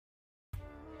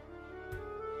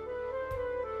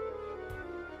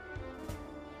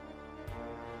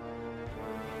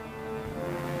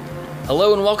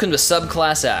Hello and welcome to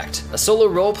Subclass Act, a solo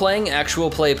role-playing actual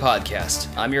play podcast.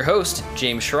 I'm your host,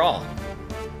 James Schrahl.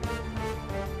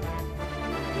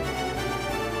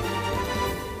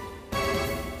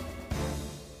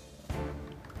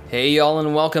 Hey y'all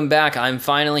and welcome back. I'm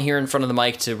finally here in front of the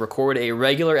mic to record a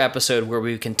regular episode where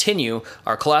we continue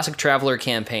our Classic Traveler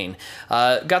campaign.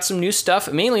 Got some new stuff.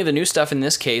 Mainly the new stuff in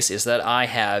this case is that I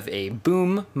have a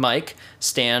boom mic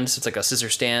stand. So it's like a scissor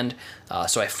stand.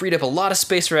 So I freed up a lot of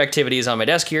space for activities on my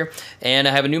desk here, and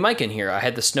I have a new mic in here. I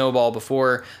had the Snowball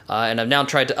before, and I've now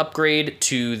tried to upgrade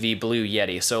to the Blue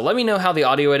Yeti. So let me know how the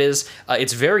audio it is.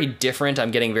 It's very different.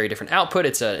 I'm getting very different output.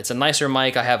 It's a nicer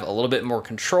mic. I have a little bit more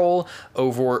control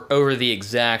over the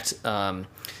exact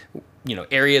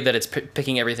area that it's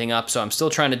picking everything up. So I'm still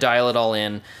trying to dial it all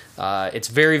in. It's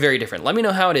very, very different. Let me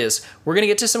know how it is. We're going to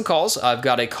get to some calls. I've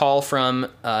got a call from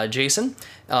Jason,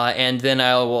 and then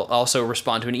I will also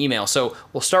respond to an email. So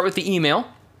we'll start with the email.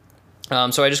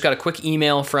 So I just got a quick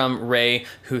email from Ray,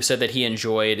 who said that he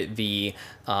enjoyed the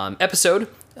episode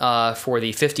for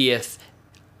the 50th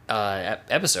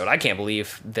episode. I can't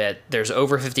believe that there's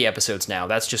over 50 episodes now.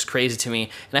 That's just crazy to me.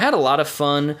 And I had a lot of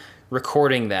fun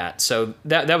recording that. So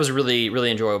that was really,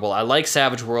 really enjoyable. I like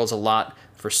Savage Worlds a lot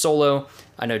for solo.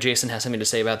 I know Jason has something to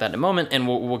say about that in a moment, and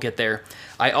we'll get there.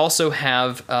 I also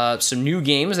have some new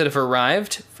games that have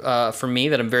arrived for me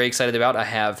that I'm very excited about. I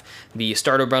have the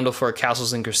starter bundle for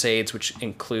Castles and Crusades, which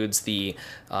includes the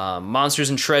Monsters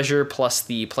and Treasure plus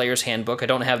the Player's Handbook. I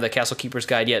don't have the Castle Keeper's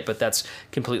Guide yet, but that's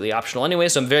completely optional anyway,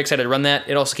 so I'm very excited to run that.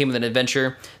 It also came with an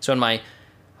adventure. So in my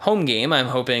home game, I'm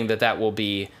hoping that will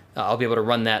be, I'll be able to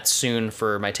run that soon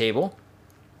for my table.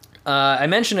 I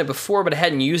mentioned it before, but I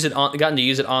hadn't gotten to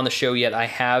use it on the show yet. I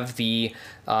have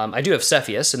I do have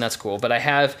Cepheus, and that's cool, but I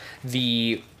have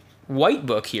the white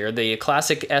book here, the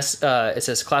classic it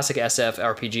says Classic SF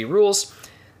RPG Rules.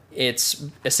 It's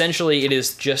essentially, it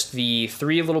is just the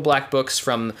 3 little black books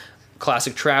from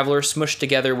Classic Traveler smushed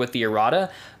together with the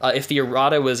errata. If the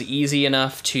errata was easy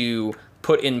enough to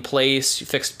put in place,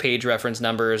 fixed page reference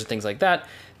numbers, and things like that,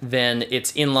 then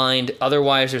it's inlined.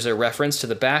 Otherwise, there's a reference to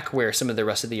the back where some of the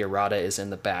rest of the errata is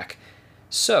in the back.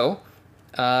 So,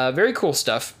 very cool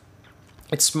stuff.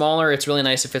 It's smaller. It's really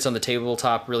nice. It fits on the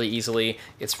tabletop really easily.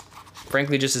 It's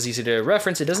frankly just as easy to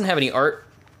reference. It doesn't have any art.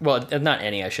 Well, not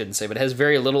any, I shouldn't say, but it has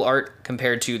very little art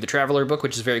compared to the Traveler book,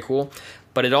 which is very cool.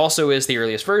 But it also is the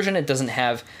earliest version. It doesn't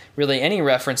have really any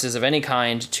references of any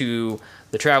kind to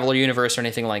the Traveler universe or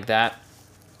anything like that,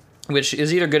 which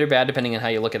is either good or bad depending on how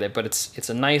you look at it, but it's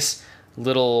a nice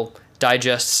little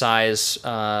digest size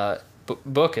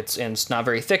book. It's not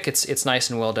very thick. It's nice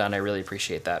and well done. I really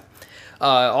appreciate that.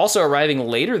 Also arriving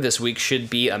later this week should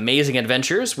be Amazing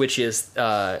Adventures, which is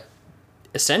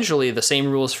essentially the same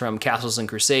rules from Castles and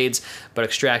Crusades, but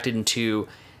extracted into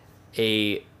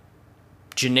a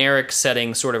generic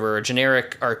setting, sort of, or a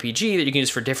generic RPG that you can use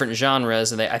for different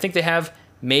genres. And I think they have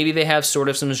sort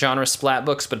of some genre splat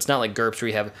books, but it's not like GURPS where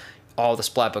you have all the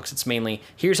splat books. It's mainly,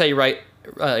 here's how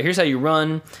you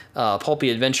run pulpy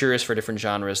adventures for different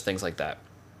genres, things like that.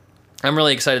 I'm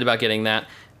really excited about getting that.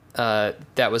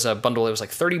 That was a bundle. It was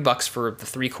like $30 for the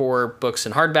 3 core books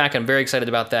in hardback. I'm very excited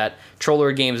about that.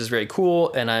 Troller Games is very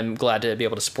cool, and I'm glad to be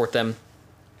able to support them.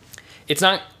 It's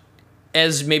not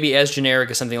as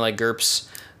generic as something like GURPS,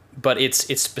 but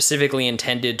it's specifically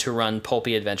intended to run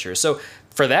pulpy adventures. So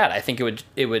for that, I think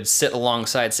it would sit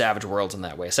alongside Savage Worlds in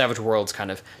that way. Savage Worlds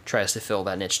kind of tries to fill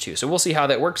that niche too. So we'll see how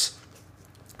that works.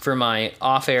 For my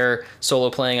off-air solo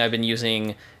playing, I've been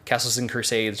using Castles and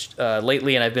Crusades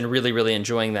lately, and I've been really, really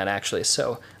enjoying that actually.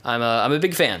 So I'm a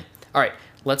big fan. All right,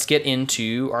 let's get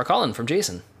into our call-in from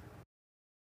Jason.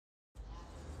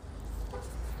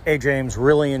 Hey James,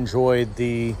 really enjoyed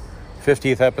the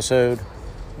 50th episode.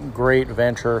 Great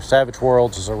adventure. Savage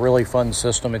Worlds is a really fun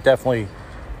system. It definitely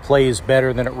plays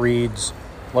better than it reads,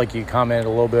 like you commented a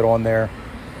little bit on there,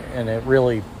 and it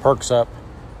really perks up,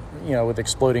 with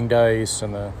exploding dice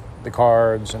and the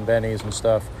cards and bennies and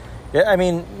stuff. Yeah, I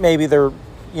mean, maybe they're,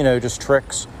 just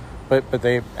tricks, but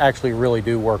they actually really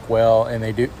do work well, and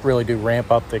they really do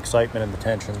ramp up the excitement and the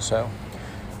tension. So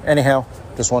anyhow,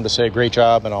 just wanted to say great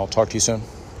job, and I'll talk to you soon.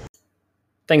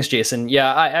 Thanks, Jason.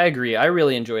 Yeah, I agree. I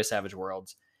really enjoy Savage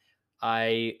Worlds.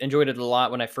 I enjoyed it a lot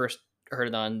when I first heard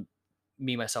it on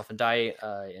Me, Myself, and Die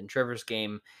in Trevor's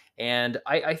game. And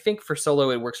I think for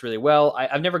solo, it works really well.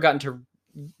 I've never gotten to,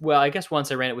 well, I guess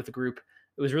once I ran it with the group,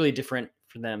 it was really different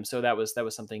for them. So that was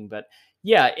something, but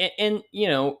yeah. And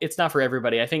it's not for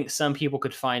everybody. I think some people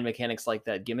could find mechanics like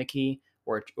that gimmicky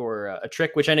or a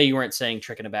trick, which I know you weren't saying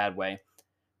trick in a bad way.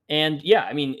 And yeah,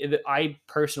 I mean, I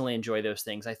personally enjoy those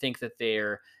things. I think that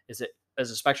there is a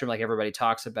spectrum, like everybody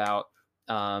talks about,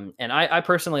 And I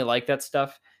personally like that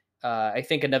stuff. I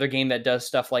think another game that does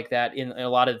stuff like that in a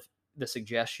lot of the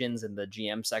suggestions in the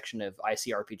GM section of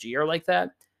ICRPG are like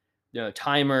that.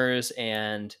 Timers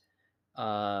and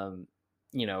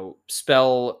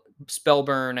spell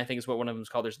burn, I think is what one of them is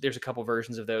called. There's a couple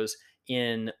versions of those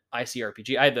in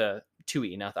ICRPG. I have the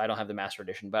 2e, I don't have the Master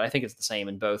Edition, but I think it's the same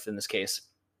in both in this case.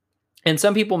 And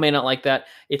some people may not like that.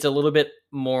 It's a little bit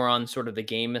more on sort of the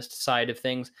gamist side of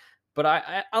things, but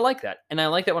I like that. And I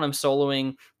like that when I'm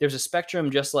soloing, there's a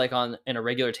spectrum just like in a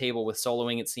regular table with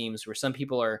soloing, it seems, where some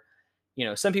people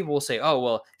some people will say, oh,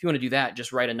 well, if you want to do that,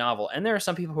 just write a novel. And there are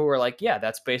some people who are like, yeah,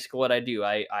 that's basically what I do.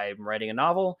 I'm writing a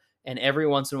novel, and every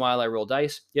once in a while I roll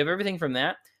dice. You have everything from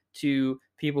that to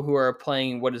people who are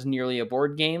playing what is nearly a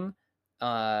board game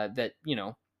that,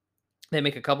 they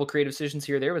make a couple creative decisions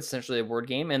here or there, but it's essentially a board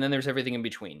game. And then there's everything in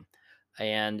between.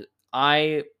 And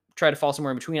I try to fall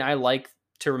somewhere in between. I like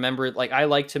to remember, I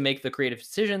like to make the creative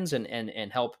decisions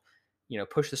and help,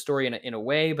 push the story in a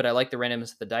way, but I like the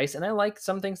randomness of the dice. And I like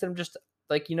some things that I'm just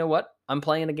like, you know what? I'm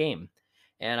playing a game.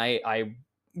 And I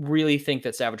really think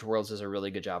that Savage Worlds does a really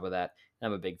good job of that. And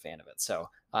I'm a big fan of it. So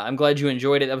I'm glad you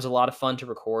enjoyed it. That was a lot of fun to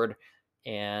record.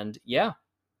 And yeah,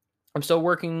 I'm still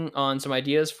working on some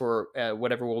ideas for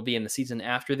whatever will be in the season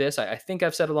after this. I think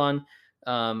I've settled on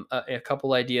a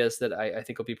couple ideas that I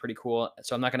think will be pretty cool.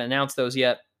 So I'm not going to announce those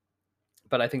yet,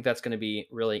 but I think that's going to be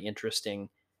really interesting.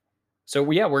 So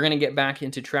yeah, we're going to get back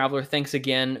into Traveller. Thanks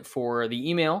again for the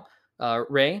email,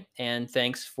 Ray, and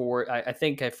thanks for, I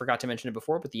think I forgot to mention it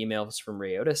before, but the email was from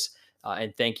Ray Otis.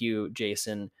 And thank you,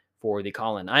 Jason, for the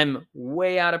call-in. I'm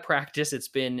way out of practice. It's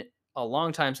been a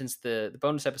long time since the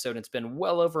bonus episode. It's been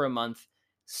well over a month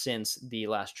since the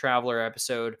last Traveller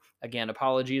episode. Again,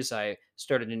 apologies. I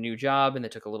started a new job and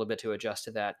it took a little bit to adjust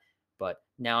to that, but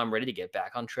now I'm ready to get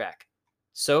back on track.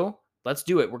 So let's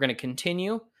do it. We're going to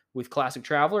continue with Classic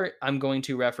Traveller. I'm going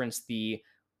to reference the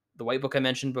white book I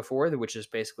mentioned before, which is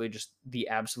basically just the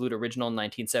absolute original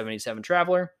 1977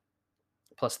 Traveller,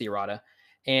 plus the errata.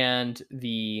 And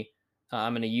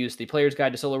I'm going to use the Player's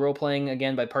Guide to Solo Role-Playing,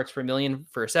 again, by Parts Per Million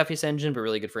for a Cepheus engine, but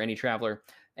really good for any Traveller.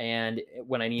 And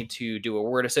when I need to do a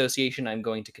word association, I'm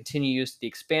going to continue to use the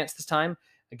Expanse this time.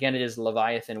 Again, it is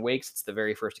Leviathan Wakes. It's the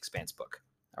very first Expanse book.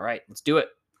 All right, let's do it.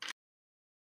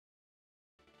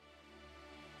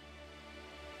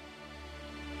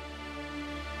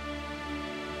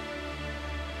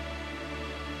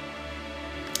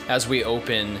 As we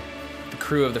open, the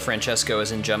crew of the Francesco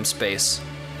is in jump space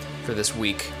for this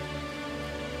week.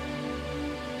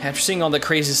 After seeing all the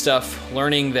crazy stuff,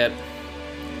 learning that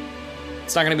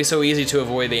it's not going to be so easy to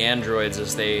avoid the androids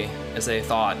as they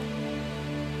thought.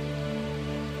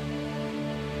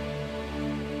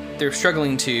 They're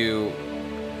struggling to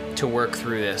work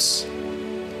through this.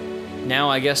 Now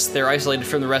I guess they're isolated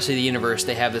from the rest of the universe.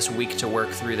 They have this week to work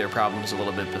through their problems a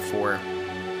little bit before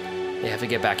they have to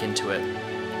get back into it.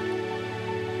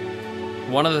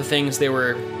 One of the things they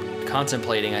were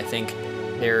contemplating, I think,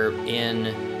 they're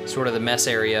in sort of the mess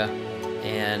area,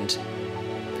 and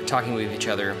they're talking with each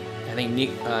other. I think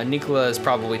Nicola is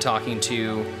probably talking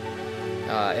to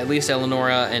at least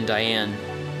Eleonora and Diane.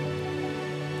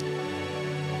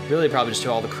 Really probably just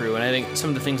to all the crew. And I think some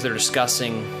of the things they're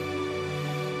discussing,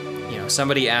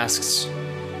 somebody asks,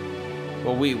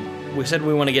 well, we said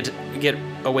we want to get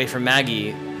away from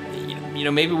Maggie.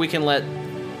 Maybe we can let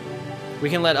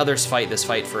others fight this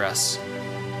fight for us.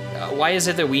 Why is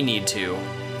it that we need to?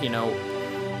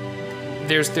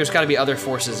 There's got to be other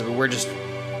forces. We're just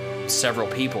several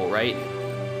people, right?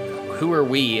 Who are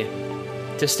we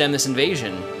to stem this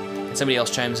invasion? And somebody else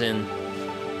chimes in,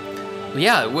 well,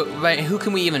 yeah, who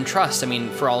can we even trust? I mean,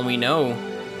 for all we know,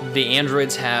 the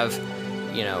androids have,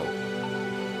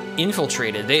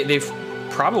 infiltrated. They've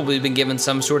probably been given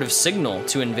some sort of signal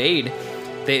to invade.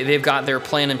 They've got their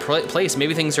plan in place.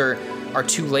 Maybe things are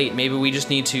too late. Maybe we just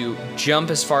need to try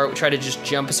to just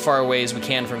jump as far away as we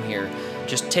can from here.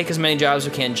 Just take as many jobs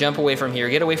as we can, jump away from here,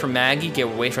 get away from Maggie, get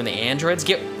away from the androids,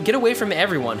 get away from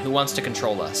everyone who wants to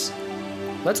control us.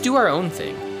 Let's do our own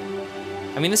thing.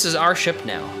 I mean, this is our ship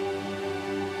now.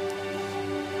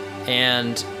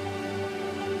 And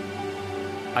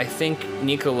I think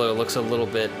Nicola looks a little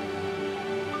bit...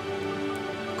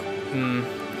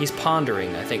 he's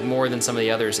pondering, I think, more than some of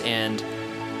the others, and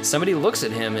somebody looks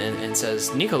at him and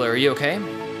says, Nicola, are you okay?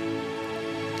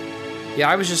 Yeah,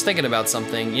 I was just thinking about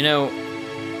something.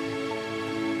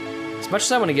 As much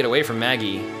as I want to get away from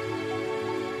Maggie,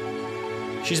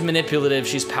 she's manipulative,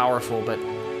 she's powerful, but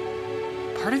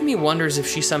part of me wonders if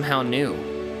she somehow knew.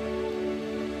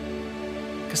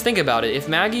 Because think about it, if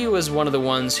Maggie was one of the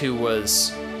ones who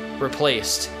was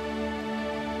replaced,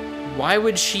 why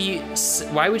would she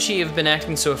have been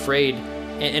acting so afraid,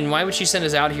 and why would she send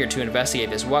us out here to investigate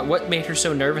this? What made her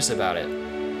so nervous about it?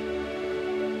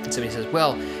 And somebody says,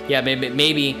 well, yeah,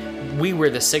 maybe we were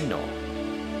the signal.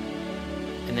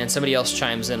 And then somebody else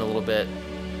chimes in a little bit.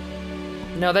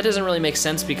 No, that doesn't really make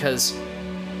sense, because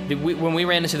when we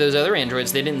ran into those other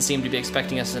androids, they didn't seem to be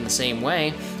expecting us in the same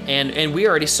way, and we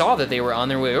already saw that they were on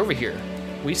their way over here.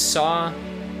 We saw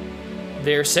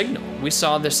their signal. We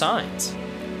saw their signs.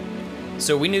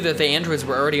 So we knew that the androids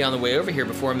were already on the way over here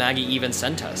before Maggie even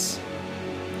sent us.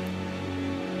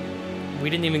 We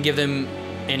didn't even give them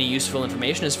any useful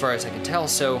information as far as I could tell,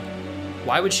 so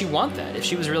why would she want that if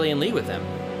she was really in league with them?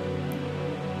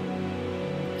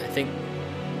 I think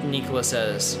Nicola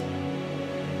says,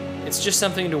 it's just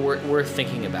something worth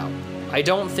thinking about. I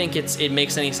don't think it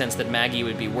makes any sense that Maggie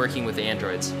would be working with the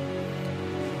androids.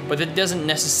 But that doesn't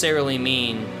necessarily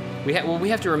mean... what we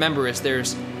have to remember is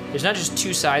there's not just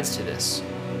two sides to this.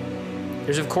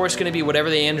 There's of course going to be whatever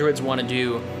the androids want to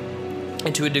do,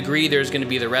 and to a degree there's going to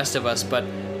be the rest of us, but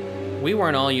we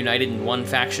weren't all united in one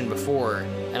faction before,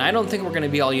 and I don't think we're going to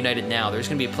be all united now. There's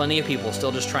going to be plenty of people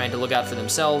still just trying to look out for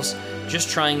themselves, just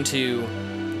trying to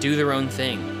do their own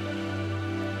thing.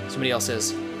 Somebody else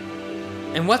says,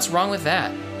 and what's wrong with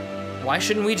that? Why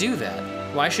shouldn't we do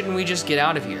that? Why shouldn't we just get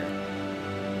out of here?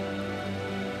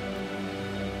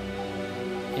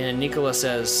 And Nicola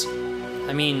says,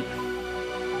 I mean,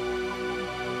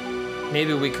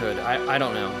 maybe we could. I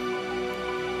don't know.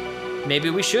 Maybe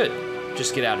we should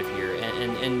just get out of here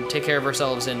and take care of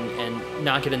ourselves and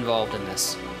not get involved in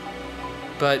this.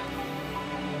 But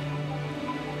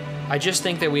I just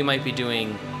think that we might be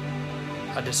doing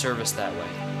a disservice that way.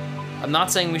 I'm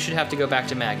not saying we should have to go back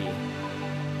to Maggie.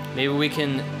 Maybe we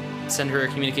can send her a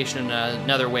communication in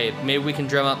another way. Maybe we can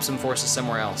drum up some forces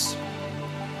somewhere else.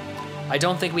 I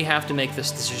don't think we have to make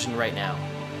this decision right now.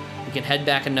 We can head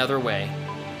back another way.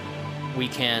 We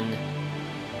can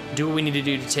do what we need to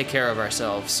do to take care of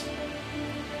ourselves.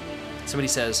 Somebody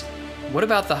says, what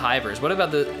about the Hivers? What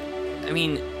about I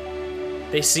mean,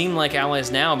 they seem like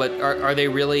allies now, but are they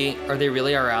really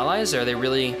our allies? Are they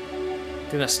really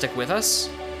gonna stick with us?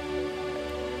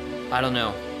 I don't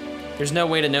know. There's no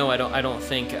way to know, I don't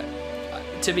think.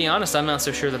 To be honest, I'm not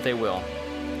so sure that they will.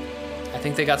 I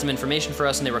think they got some information for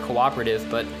us and they were cooperative,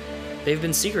 but they've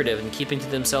been secretive and keeping to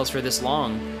themselves for this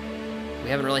long. We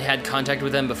haven't really had contact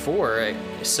with them before,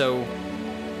 so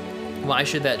why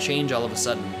should that change all of a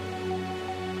sudden?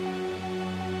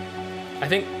 I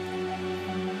think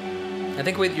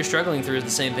what you're struggling through is the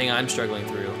same thing I'm struggling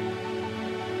through.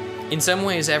 In some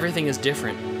ways, everything is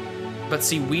different. But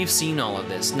see, we've seen all of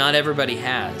this. Not everybody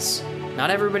has.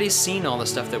 Not everybody's seen all the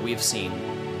stuff that we've seen.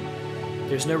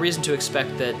 There's no reason to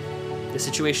expect that the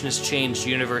situation has changed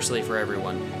universally for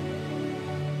everyone.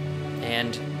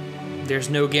 And there's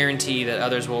no guarantee that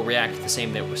others will react the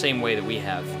same way that we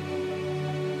have.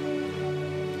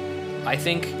 I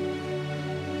think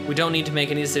we don't need to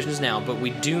make any decisions now, but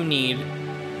we do need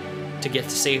to get to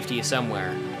safety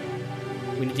somewhere.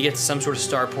 We need to get to some sort of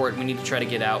starport. We need to try to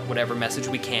get out whatever message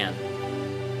we can.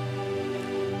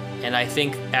 And I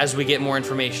think as we get more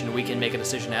information, we can make a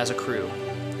decision as a crew.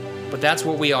 But that's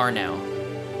what we are now,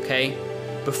 okay?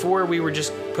 Before we were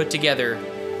just put together,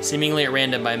 seemingly at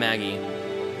random by Maggie.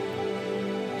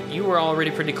 You were already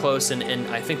pretty close, and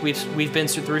I think we've been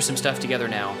through some stuff together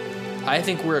now. I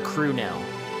think we're a crew now.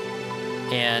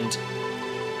 And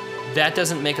that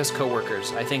doesn't make us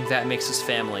coworkers. I think that makes us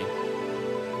family.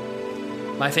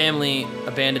 My family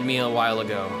abandoned me a while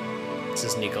ago,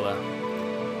 says Nicola.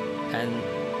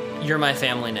 And you're my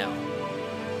family now.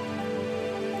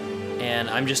 And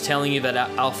I'm just telling you that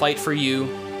I'll fight for you,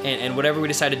 and whatever we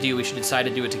decide to do, we should decide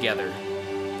to do it together.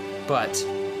 But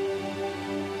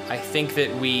I think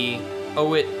that we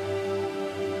owe it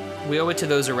to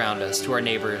those around us, to our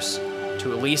neighbors,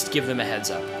 to at least give them a heads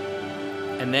up.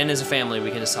 And then as a family, we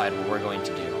can decide what we're going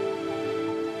to do.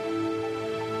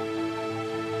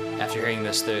 After hearing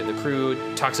this, the crew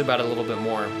talks about it a little bit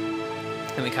more,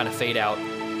 and we kind of fade out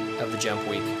of the jump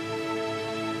week.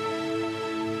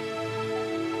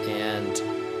 And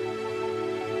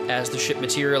as the ship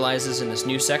materializes in this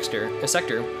new sector, we're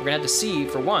gonna have to see,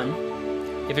 for one,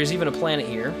 if there's even a planet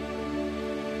here.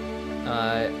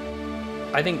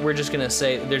 I think we're just gonna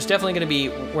say there's definitely gonna be.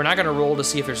 We're not gonna roll to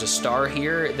see if there's a star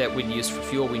here that we'd use for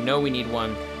fuel. We know we need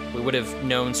one. We would have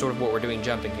known sort of what we're doing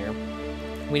jumping here.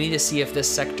 We need to see if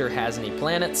this sector has any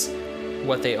planets,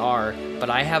 what they are. But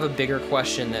I have a bigger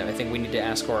question that I think we need to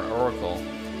ask our Oracle,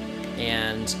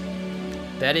 and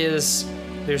that is,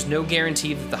 there's no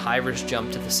guarantee that the Hivers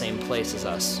jump to the same place as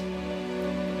us,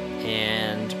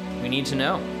 and we need to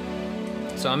know.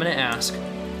 So I'm gonna ask,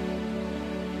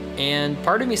 And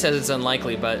part of me says it's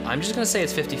unlikely, but I'm just going to say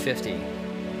it's 50-50.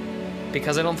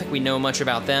 Because I don't think we know much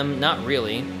about them, not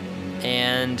really,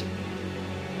 and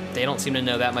they don't seem to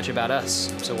know that much about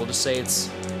us. So we'll just say it's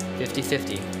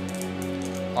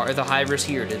 50-50. Are the Hivers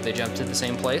here? Did they jump to the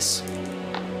same place?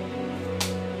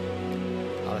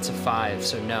 Oh, that's a 5,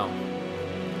 so no.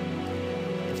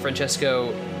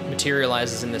 Francesco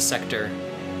materializes in this sector,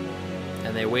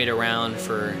 and they wait around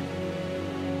for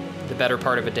the better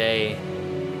part of a day,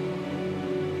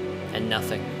 and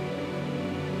nothing.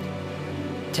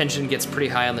 Tension gets pretty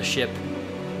high on the ship.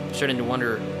 I'm starting to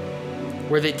wonder,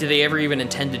 did they ever even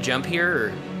intend to jump here,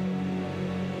 or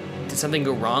did something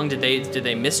go wrong? Did they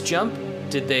misjump?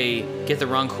 Did they get the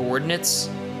wrong coordinates?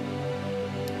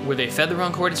 Were they fed the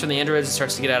wrong coordinates from the androids? It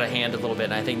starts to get out of hand a little bit,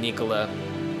 and I think Nicola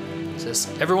says,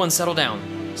 everyone settle down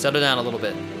a little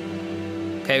bit.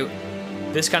 Okay,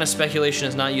 this kind of speculation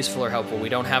is not useful or helpful. We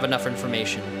don't have enough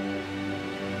information.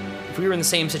 If we were in the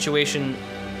same situation,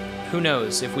 who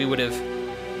knows if we would have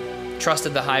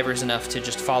trusted the Hivers enough to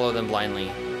just follow them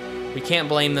blindly. We can't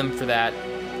blame them for that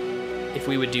if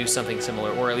we would do something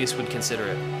similar, or at least would consider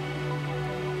it.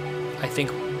 I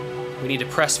think we need to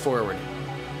press forward.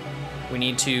 We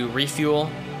need to refuel.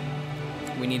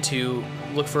 We need to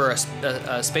look for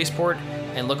a spaceport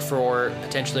and look for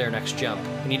potentially our next jump.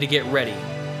 We need to get ready,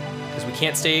 because we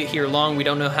can't stay here long. We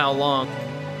don't know how long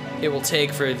it will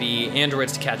take for the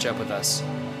androids to catch up with us.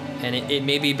 And it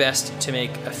may be best to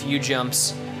make a few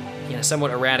jumps in a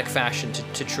somewhat erratic fashion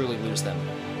to truly lose them.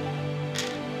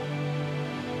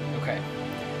 Okay,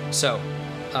 so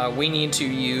we need to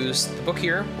use the book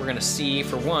here. We're going to see,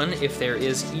 for one, if there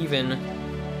is even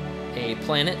a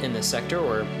planet in this sector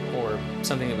or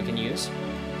something that we can use.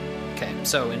 Okay,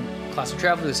 so in Classic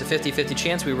Traveler, there's a 50-50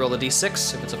 chance we roll a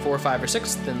d6. If it's a 4, 5, or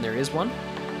 6, then there is one.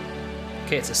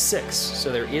 Okay, it's a 6,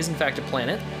 so there is in fact a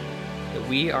planet that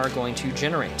we are going to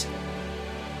generate.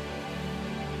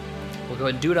 We'll go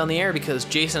ahead and do it on the air because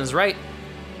Jason's right.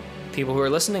 People who are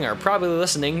listening are probably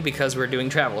listening because we're doing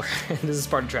Traveler. This is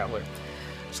part of Traveler.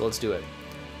 So let's do it.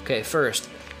 Okay, first,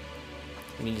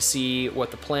 we need to see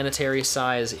what the planetary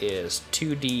size is.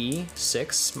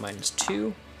 2d6 minus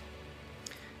 2.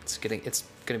 It's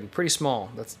gonna be pretty small.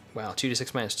 That's, wow,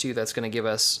 2d6 minus 2, that's gonna give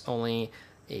us only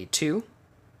a 2.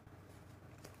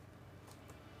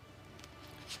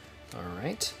 All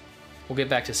right. We'll get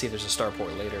back to see if there's a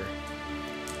starport later.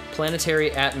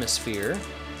 Planetary atmosphere.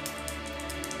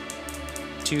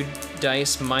 2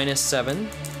 dice minus 7,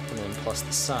 and then plus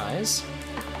the size.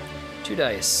 2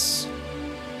 dice.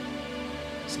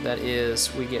 So that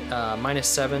is, we get minus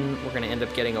 7. We're going to end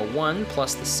up getting a 1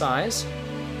 plus the size.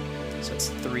 So that's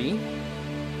 3.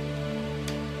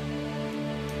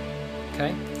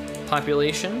 Okay.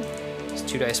 Population is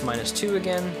 2 dice minus 2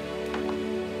 again.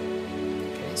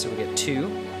 Okay, so we get 2.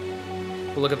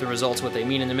 We'll look up the results, what they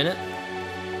mean in a minute.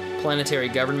 Planetary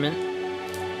government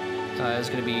is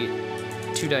going to be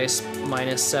 2 dice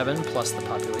minus 7 plus the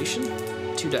population.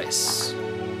 2 dice.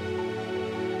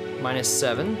 Minus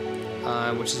 7,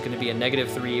 which is going to be a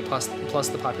negative 3 plus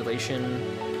the population.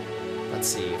 Let's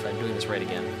see if I'm doing this right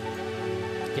again.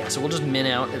 Yeah, so we'll just min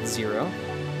out at 0.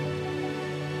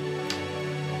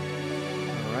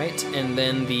 Alright, and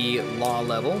then the law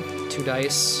level. 2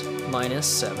 dice minus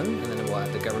 7, and then we'll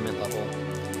have the government level.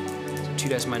 So 2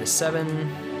 dice minus 7.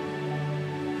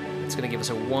 It's going to give us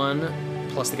a 1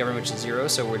 plus the government, which is 0,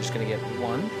 so we're just going to get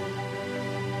 1.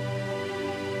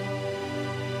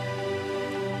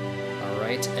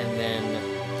 Alright, and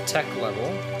then tech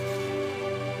level,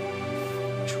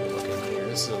 which we'll look at here.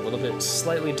 This is a little bit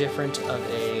slightly different of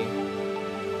a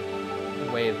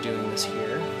way of doing this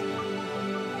here.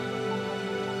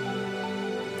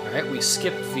 Alright, we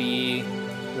skip the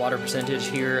water percentage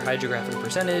here, hydrographic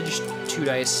percentage, 2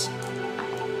 dice.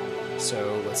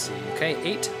 So let's see, okay,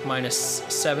 8 minus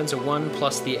 7, so 1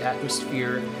 plus the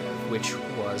atmosphere, which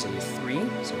was a 3,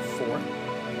 so 4.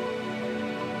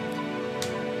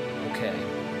 Okay,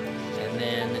 and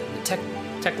then the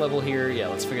tech level here, yeah,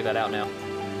 let's figure that out now.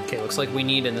 Okay, looks like we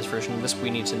need, in this version of this,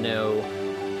 we need to know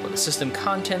what the system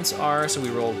contents are, so we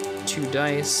roll 2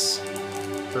 dice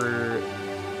for,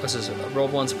 this is roll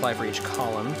 1 supply for each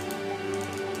column.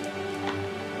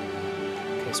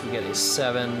 Okay, so we get a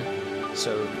 7.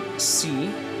 So C,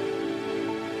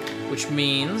 which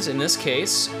means in this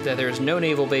case that there is no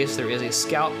naval base, there is a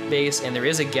scout base, and there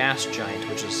is a gas giant,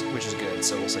 which is good.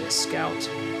 So we'll say scout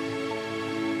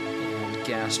and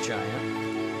gas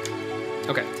giant.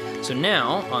 Okay, so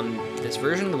now on this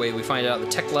version, the way we find out the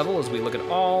tech level is we look at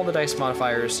all the dice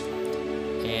modifiers,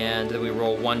 and then we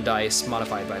roll 1 dice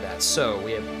modified by that. So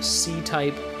we have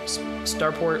C-type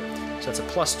starport, so that's a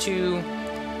 +2.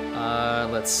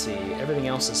 Let's see. Everything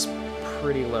else is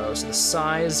pretty low. So the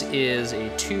size is a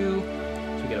 2.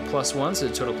 So we get a +1, so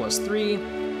the total +3.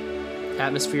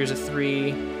 Atmosphere is a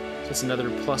 3, so it's another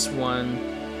 +1.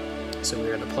 So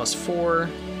we're at a +4.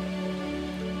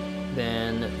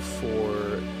 Then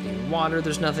for the water,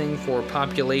 there's nothing. For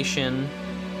population,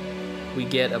 we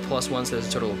get a +1, so there's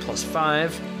a total of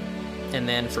 +5. And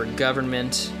then for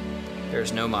government,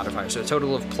 there's no modifier, so a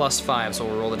total of +5. So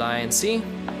we'll roll the die and see.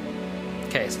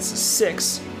 Okay, so this is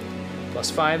 6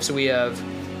 +5, so we have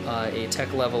a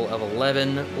tech level of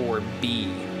 11 or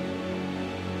B.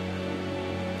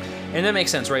 And that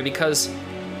makes sense, right? Because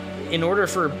in order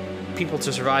for people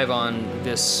to survive on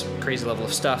this crazy level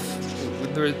of stuff,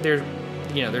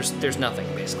 there's nothing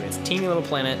basically. It's a teeny little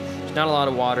planet. There's not a lot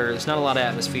of water. There's not a lot of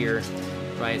atmosphere,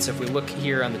 right? So if we look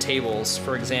here on the tables,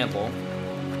 for example,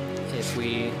 if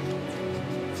we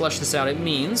flush this out, it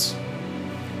means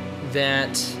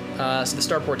that so the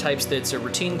starport types that's a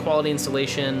routine quality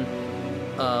installation,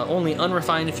 only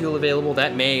unrefined fuel available.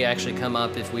 That may actually come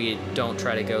up if we don't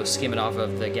try to go skim it off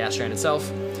of the gas giant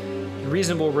itself.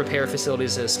 Reasonable repair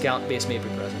facilities as scout base may be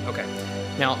present. Okay,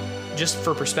 now just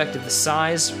for perspective, the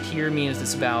size here means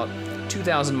it's about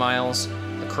 2,000 miles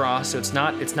across, so it's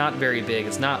not very big.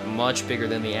 It's not much bigger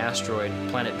than the asteroid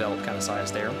planet belt kind of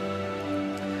size there.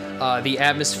 The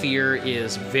atmosphere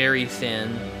is very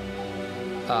thin.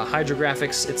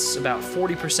 Hydrographics, it's about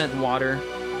 40% water.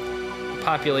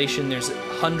 Population, there's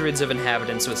hundreds of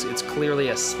inhabitants, so it's clearly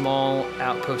a small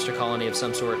outpost or colony of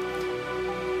some sort.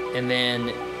 And then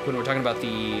when we're talking about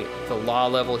the law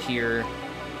level here,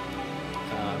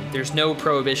 there's no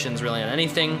prohibitions really on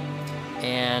anything.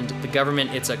 And the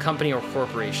government, it's a company or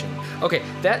corporation. Okay,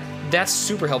 that's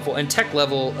super helpful. And tech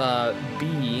level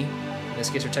B, in this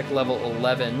case, or tech level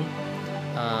 11.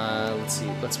 Let's see,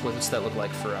 what's that look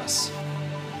like for us?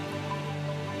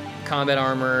 Combat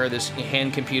armor, there's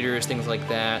hand computers, things like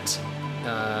that.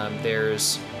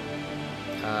 There's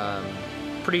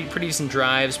pretty decent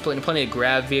drives, plenty of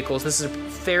grav vehicles. This is a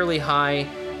fairly high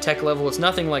tech level. It's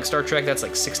nothing like Star Trek, that's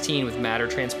like 16 with matter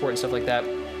transport and stuff like that.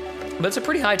 But it's a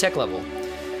pretty high tech level.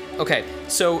 Okay,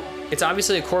 so it's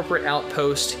obviously a corporate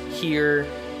outpost here.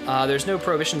 There's no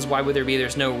prohibitions. Why would there be?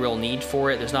 There's no real need for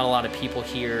it. There's not a lot of people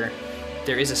here.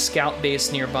 There is a scout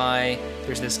base nearby.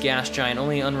 There's this gas giant,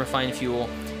 only unrefined fuel.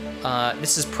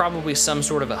 This is probably some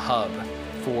sort of a hub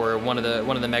for one of the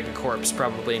megacorps,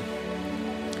 probably.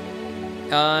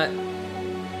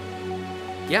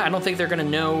 Yeah, I don't think they're going to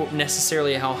know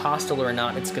necessarily how hostile or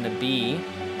not it's going to be.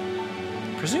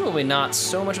 Presumably not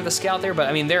so much of a scout there, but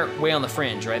I mean, they're way on the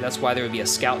fringe, right? That's why there would be a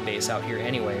scout base out here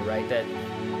anyway, right? That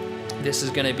this is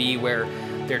going to be where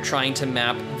they're trying to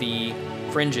map the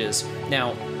fringes.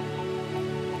 Now,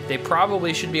 they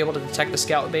probably should be able to detect the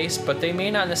scout base, but they may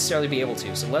not necessarily be able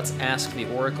to. So let's ask the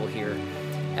Oracle here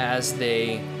as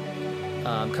they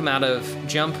come out of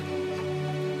jump.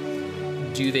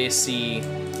 Do they see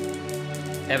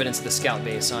evidence of the scout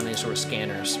base on any sort of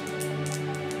scanners?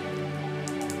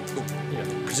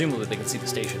 Presumably they can see the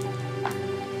station.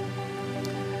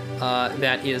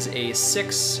 That is a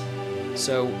 6.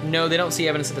 So no, they don't see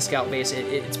evidence of the scout base.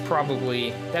 It's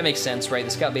probably, that makes sense, right?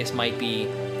 The scout base might be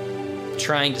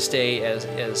trying to stay as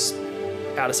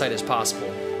out of sight as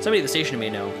possible. Somebody at the station may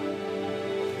know.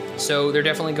 So they're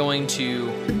definitely going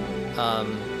to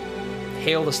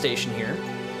hail the station here.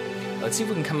 Let's see if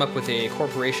we can come up with a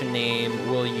corporation name.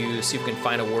 We'll see if we can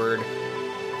find a word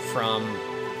from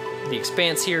the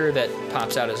expanse here that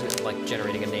pops out as like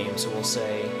generating a name. So we'll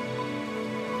say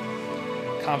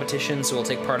competition, so we'll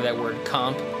take part of that word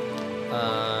comp.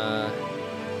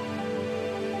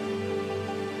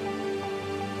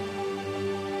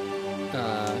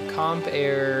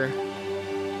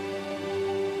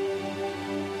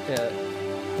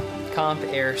 Comp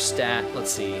air stat,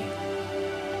 let's see.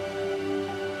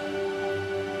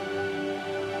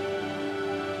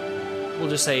 We'll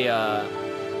just say,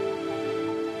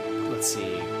 let's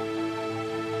see,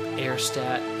 air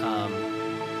stat,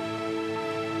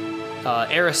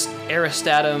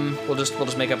 Aristatum, we'll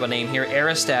just make up a name here,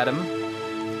 Aristatum,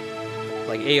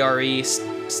 like A-R-E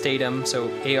statum,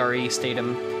 so A-R-E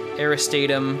statum,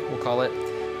 Aristatum, we'll call it,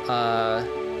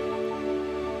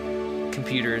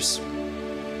 computers,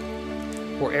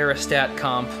 or Aristat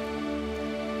comp,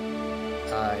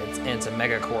 and it's a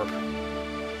megacorp.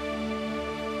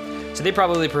 So they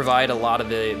probably provide a lot of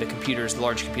the computers, the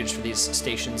large computers for these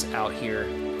stations out here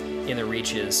in the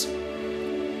reaches.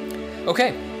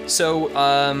 Okay, so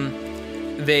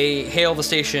they hail the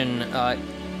station,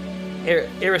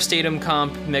 Aristatum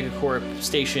Comp Megacorp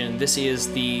Station. This is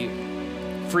the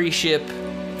free ship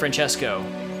Francesco.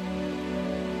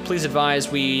 please advise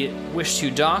we wish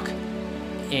to dock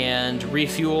and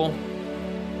refuel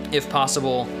if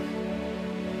possible.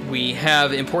 We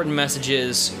have important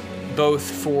messages both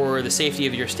for the safety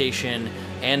of your station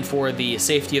and for the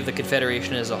safety of the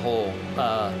Confederation as a whole.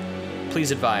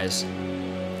 Please advise.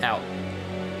 Out.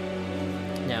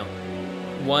 Now,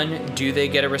 1, do they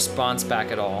get a response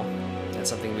back at all? That's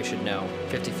something we should know.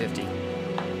 50-50.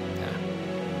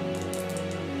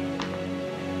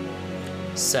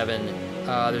 7,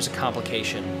 there's a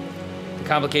complication. The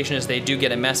complication is they do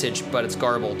get a message, but it's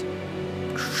garbled.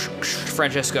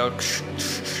 Francesco.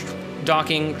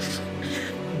 Docking.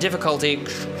 Difficulty.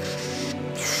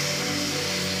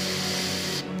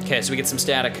 Okay, so we get some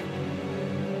static.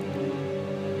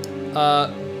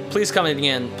 Please come in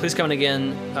again. Please come in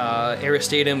again.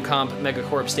 Aristatum Comp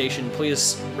Megacorp Station.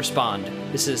 Please respond.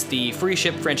 This is the free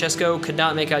ship. Francesco could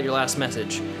not make out your last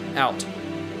message. Out.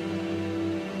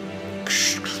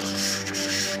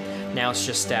 Now it's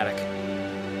just static.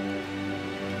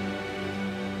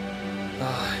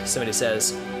 Somebody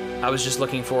says, I was just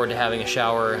looking forward to having a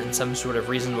shower and some sort of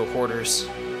reasonable quarters.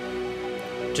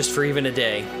 Just for even a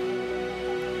day.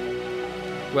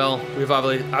 Well, we've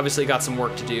obviously got some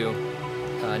work to do,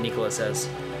 Nicola says.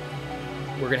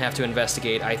 We're gonna have to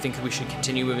investigate. I think we should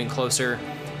continue moving closer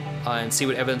and see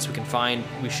what evidence we can find.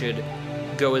 We should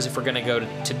go as if we're gonna go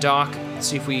to dock,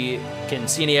 see if we can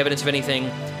see any evidence of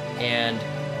anything, and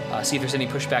see if there's any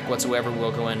pushback whatsoever.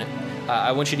 We'll go in.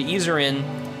 I want you to ease her in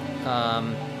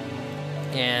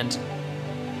and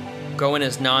go in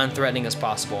as non-threatening as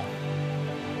possible.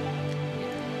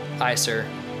 Aye, sir.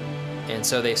 And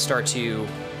so they start to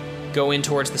go in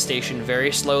towards the station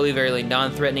very slowly, very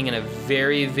non-threatening, in a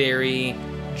very, very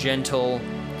gentle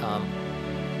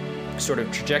sort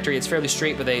of trajectory. It's fairly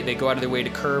straight, but they go out of their way to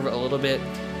curve a little bit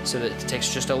so that it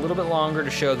takes just a little bit longer to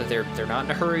show that they're not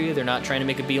in a hurry, they're not trying to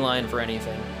make a beeline for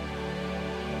anything.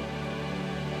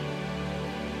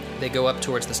 They go up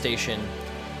towards the station,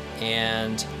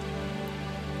 and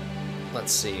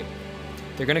let's see.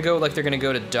 They're gonna go like they're gonna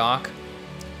go to dock.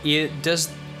 Does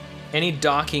any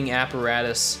docking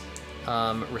apparatus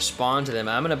respond to them?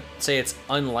 I'm gonna say it's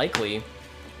unlikely,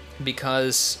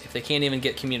 because if they can't even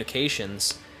get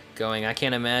communications going, I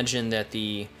can't imagine that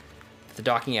the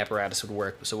docking apparatus would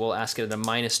work. So we'll ask it at a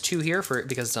 -2 here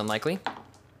because it's unlikely.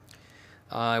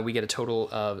 We get a total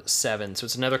of 7, so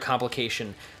it's another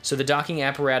complication. So the docking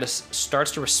apparatus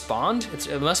starts to respond.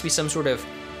 It must be some sort of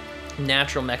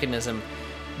natural mechanism,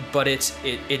 but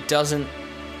it doesn't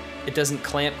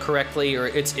clamp correctly, or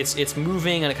it's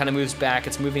moving and it kind of moves back.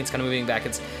 It's moving, it's kind of moving back.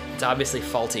 It's obviously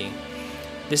faulty.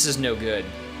 This is no good.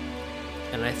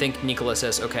 And I think Nicola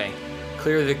says, okay,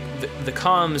 clearly the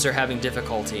comms are having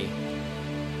difficulty,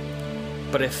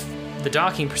 but if the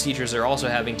docking procedures are also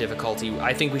having difficulty,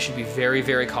 I think we should be very,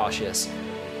 very cautious.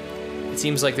 It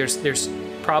seems like there's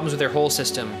problems with their whole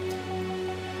system.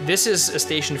 This is a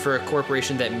station for a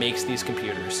corporation that makes these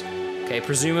computers. Okay,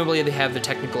 presumably they have the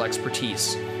technical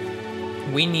expertise.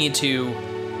 We need to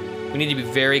be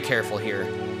very careful here.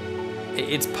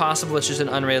 It's possible it's just an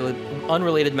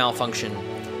unrelated malfunction,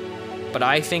 but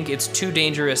I think it's too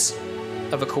dangerous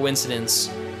of a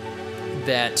coincidence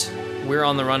that we're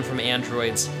on the run from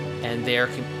androids and their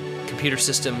computer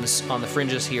systems on the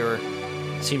fringes here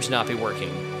seem to not be working.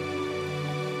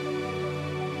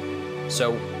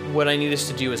 So what I need us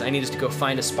to do is I need us to go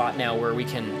find a spot now where we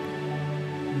can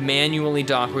manually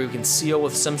dock, where we can seal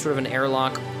with some sort of an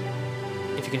airlock.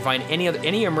 If you can find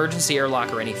any emergency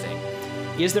airlock or anything.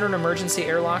 Is there an emergency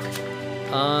airlock?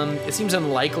 It seems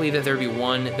unlikely that there'd be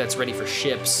one that's ready for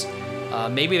ships.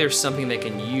 Maybe there's something they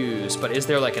can use, but is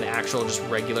there like an actual just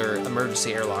regular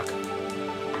emergency airlock?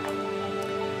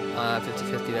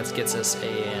 50-50, that gets us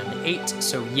an 8,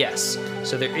 so yes.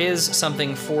 So there is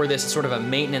something for this, sort of a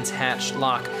maintenance hatch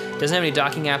lock. Doesn't have any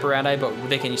docking apparatus, but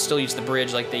they can still use the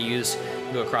bridge like they use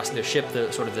to go across their ship,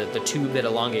 the sort of the tube that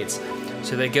elongates.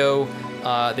 So they go,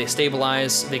 they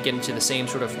stabilize, they get into the same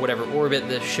sort of whatever orbit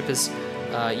the ship is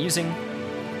using,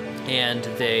 and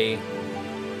they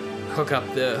hook up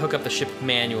the ship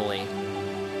manually.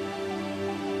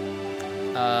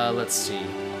 Let's see.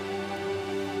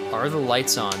 Are the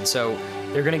lights on? So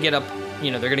they're gonna get up,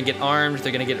 they're gonna get armed,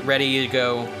 they're gonna get ready to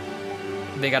go.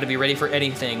 They gotta be ready for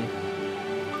anything.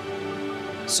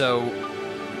 So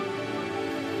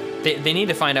they need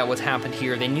to find out what's happened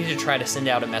here. They need to try to send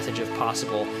out a message if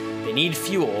possible. They need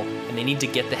fuel, and they need to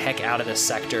get the heck out of this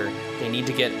sector. They need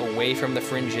to get away from the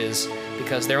fringes,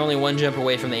 because they're only one jump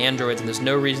away from the androids, and there's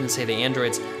no reason to say the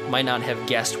androids might not have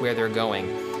guessed where they're going.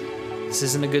 This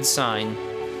isn't a good sign.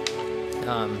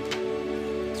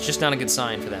 It's just not a good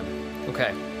sign for them.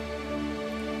 Okay.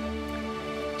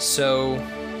 So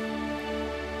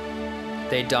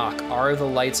They dock. Are the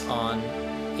lights on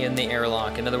in the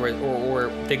airlock? In other words,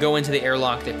 or they go into the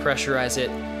airlock, they pressurize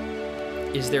it.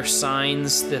 Is there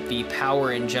signs that the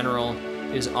power in general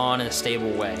is on in a stable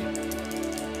way?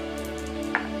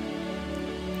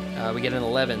 We get an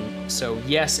 11, so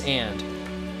yes and.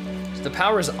 So the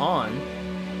power is on.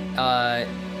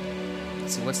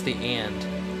 Let's see, what's the and?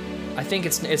 I think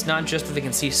it's not just that they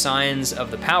can see signs of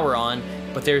the power on,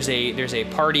 but there's a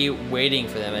party waiting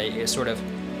for them, a sort of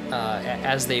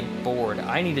as they board.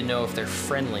 I need to know if they're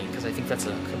friendly, because I think that's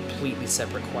a completely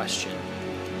separate question.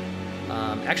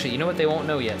 Actually, you know what? They won't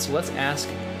know yet, so let's ask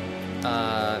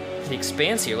the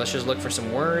Expanse here. Let's just look for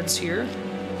some words here.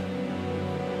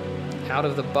 Out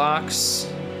of the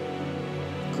box,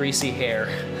 greasy hair.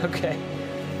 Okay.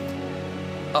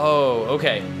 Oh,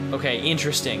 okay. Okay,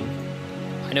 interesting.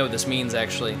 I know what this means,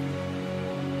 actually.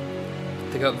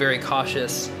 They go very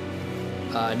cautious.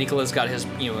 Nicola's got his,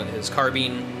 his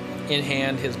carbine in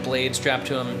hand, his blade strapped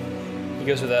to him. He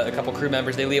goes with a couple crew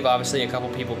members. They leave, obviously, a couple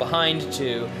people behind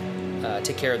to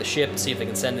take care of the ship, see if they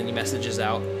can send any messages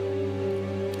out.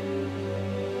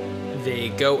 They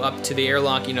go up to the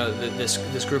airlock.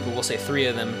 This group, we'll say 3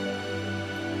 of them,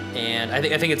 and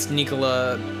I think it's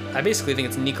Nicola. I basically think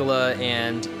it's Nicola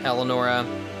and Eleonora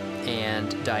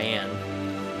and Diane.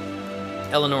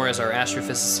 Eleonora is our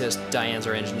astrophysicist. Diane's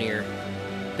our engineer.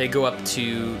 They go up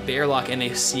to the airlock and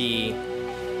they see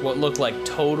what look like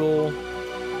total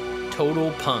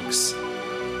punks.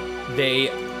 They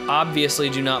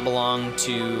obviously do not belong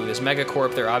to this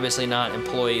megacorp. They're obviously not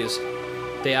employees.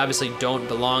 They obviously don't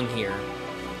belong here.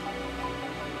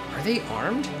 Are they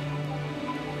armed?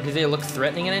 Do they look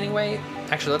threatening in any way?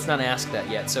 Actually, let's not ask that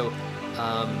yet. So,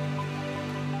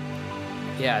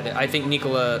 yeah, I think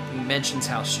Nicola mentions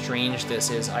how strange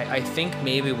this is. I think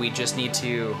maybe we just need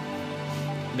to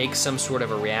make some sort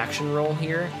of a reaction roll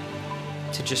here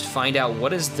to just find out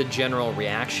what is the general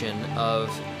reaction of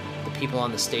the people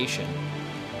on the station.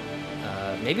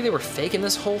 Maybe they were faking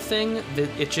this whole thing.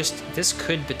 This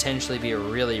could potentially be a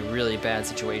really, really bad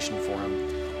situation for them.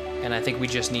 And I think we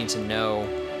just need to know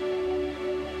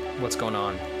what's going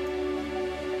on.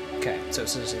 Okay, so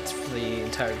it's for the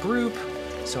entire group,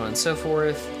 so on and so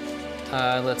forth.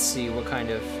 Let's see what kind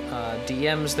of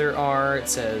DMs there are. It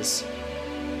says,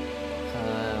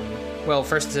 well,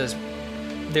 first it says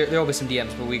there will be some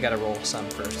DMs, but we got to roll some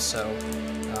first. So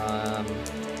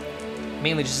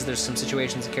mainly just there's some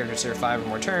situations the characters share 5 or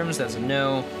more terms. That's a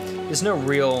no. There's no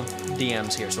real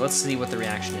DMs here, so let's see what the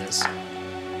reaction is.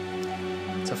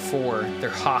 It's a 4.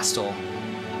 They're hostile.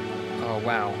 Oh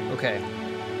wow. Okay.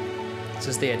 It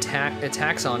says they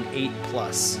attacks on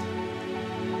 8+.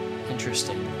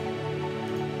 Interesting.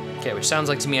 Okay, which sounds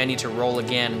like to me I need to roll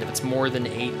again, and if it's more than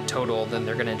 8 total, then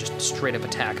they're gonna just straight up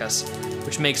attack us,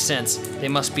 which makes sense. They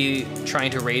must be trying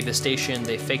to raid the station.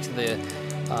 They faked this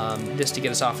to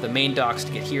get us off the main docks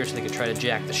to get here so they could try to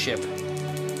jack the ship.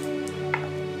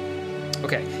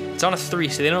 Okay, it's on a 3,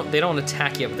 so they don't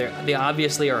attack you, but they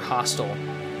obviously are hostile.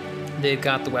 They've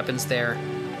got the weapons there.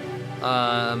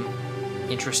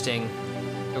 Interesting.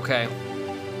 Okay.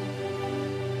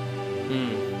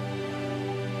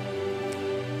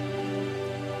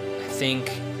 I think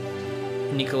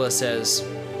Nicola says,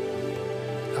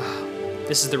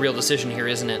 this is the real decision here,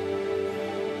 isn't it?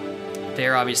 They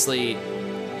want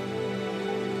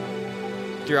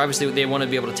to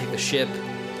be able to take the ship.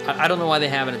 I don't know why they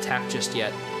haven't attacked just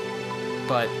yet,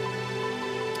 but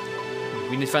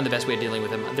we need to find the best way of dealing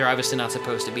with them. They're obviously not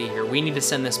supposed to be here. We need to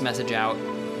send this message out.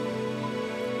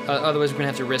 Otherwise, we're gonna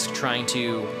have to risk trying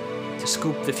to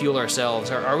scoop the fuel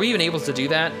ourselves. Are we even able to do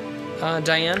that,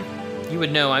 Diane? You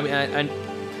would know. I mean,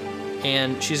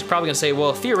 and she's probably gonna say,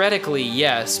 well, theoretically,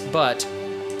 yes, but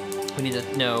we need to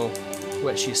know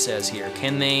what she says here.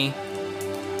 Can they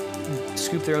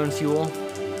scoop their own fuel?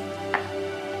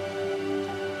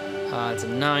 It's a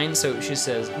 9, so she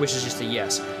says, which is just a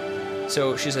yes.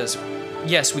 So she says,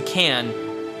 yes, we can.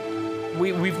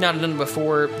 We've not done it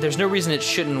before. There's no reason it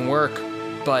shouldn't work,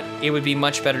 but it would be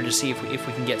much better to see if we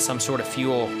can get some sort of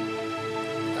fuel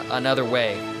another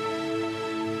way.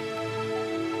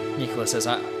 Nicola says,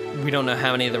 we don't know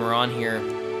how many of them are on here.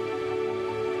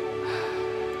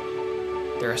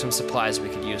 There are some supplies we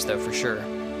could use, though, for sure.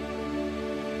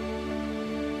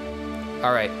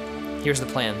 All right, here's the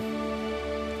plan.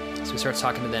 So we start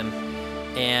talking to them,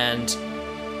 and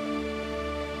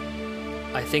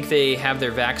I think they have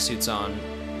their vac suits on.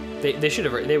 They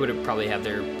would have probably had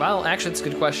their, well, actually, it's a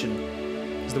good question.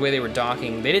 Because the way they were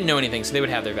docking, they didn't know anything, so they would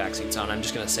have their vac suits on. I'm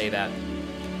just gonna say that.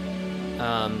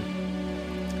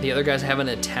 The other guys haven't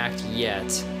attacked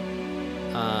yet.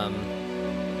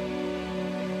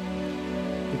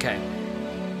 Okay.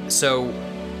 So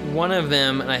one of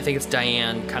them, and I think it's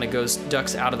Diane, kind of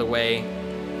ducks out of the way.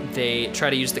 They try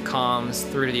to use the comms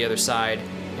through to the other side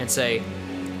and say,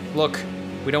 look,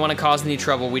 we don't want to cause any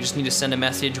trouble. We just need to send a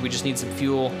message. We just need some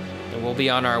fuel, and we'll be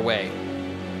on our way.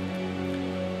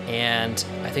 And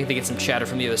I think they get some chatter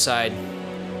from the other side.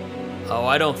 Oh,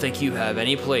 I don't think you have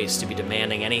any place to be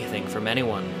demanding anything from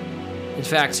anyone. In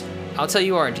fact, I'll tell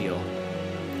you our deal.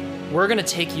 We're going to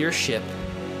take your ship,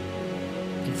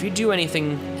 and if you do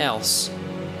anything else,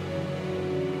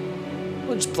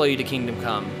 we'll just blow you to Kingdom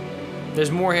Come.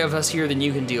 There's more of us here than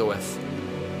you can deal with.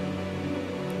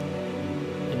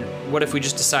 And what if we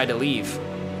just decide to leave?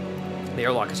 The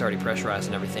airlock is already pressurized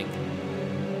and everything.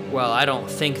 Well, I don't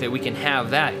think that we can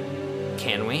have that,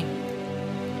 can we?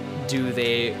 Do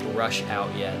they rush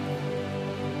out yet?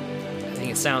 I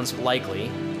think it sounds likely.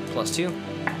 +2.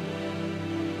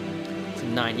 It's a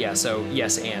 9. Yeah, so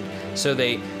yes and. So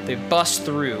they bust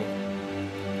through.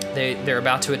 They're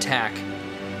about to attack.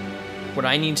 What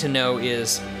I need to know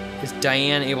is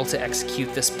Diane able to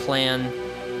execute this plan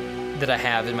that I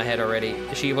have in my head already?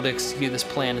 Is she able to execute this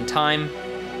plan in time?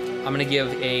 I'm gonna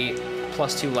give a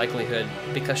 +2 likelihood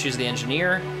because she's the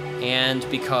engineer and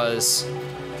because,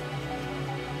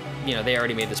 you know, they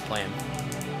already made this plan.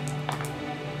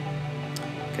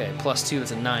 Okay, +2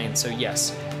 is a 9, so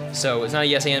yes. So it's not a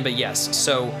yes and, but yes.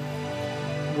 So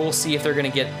we'll see if they're gonna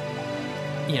get,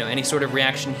 you know, any sort of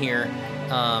reaction here.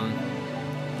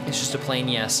 It's just a plain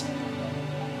yes.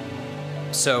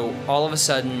 So all of a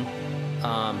sudden,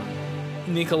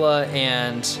 Nicola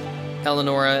and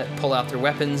Eleonora pull out their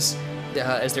weapons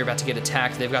as they're about to get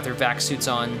attacked. They've got their vac suits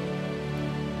on.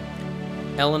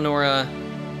 Eleonora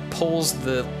pulls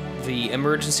the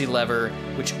emergency lever,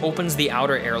 which opens the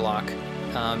outer airlock.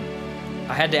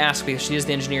 I had to ask because she is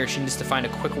the engineer. She needs to find a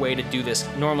quick way to do this.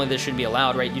 Normally this shouldn't be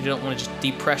allowed, right? You don't want to just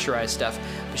depressurize stuff.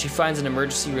 But she finds an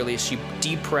emergency release. She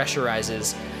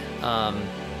depressurizes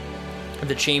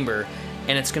the chamber,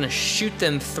 and it's going to shoot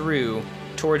them through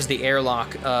towards the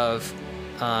airlock of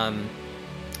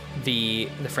the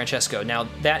Francesco. Now,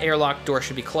 that airlock door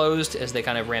should be closed as they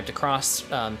kind of ramped across,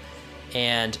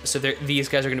 and so these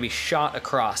guys are going to be shot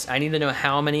across. I need to know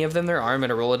how many of them there are. I'm going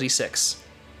to roll a d6.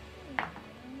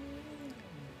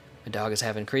 My dog is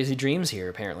having crazy dreams here,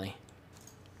 apparently.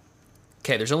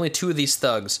 Okay, there's only 2 of these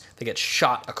thugs that get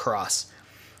shot across.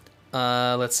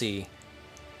 Let's see.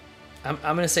 I'm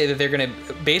going to say that they're going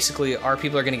to... Basically, our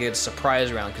people are going to get a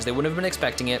surprise round because they wouldn't have been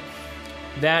expecting it.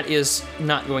 That is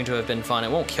not going to have been fun. It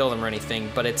won't kill them or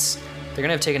anything, but they're going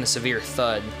to have taken a severe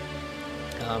thud.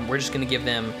 We're just going to give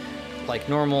them, like,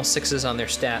 normal 6s on their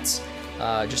stats,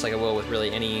 just like I will with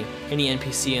really any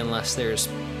NPC unless there's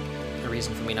a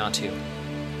reason for me not to.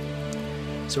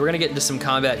 So we're going to get into some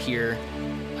combat here.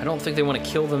 I don't think they want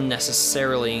to kill them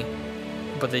necessarily,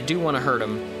 but they do want to hurt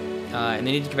them. And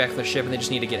they need to get back to their ship, and they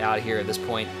just need to get out of here at this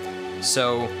point.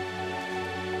 So,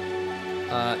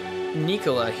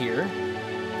 Nicola here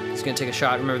is going to take a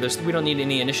shot. Remember, we don't need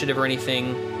any initiative or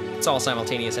anything. It's all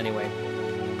simultaneous anyway.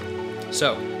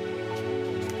 So,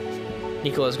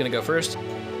 Nicola is going to go first.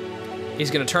 He's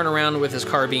going to turn around with his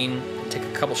carbine and take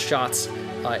a couple shots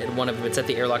at one of them. It's at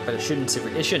the airlock, but it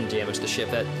shouldn't damage the ship.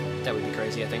 That would be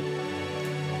crazy, I think.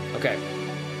 Okay.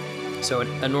 So,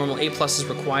 a normal A+ is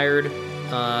required.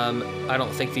 I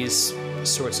don't think these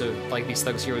sorts of, like these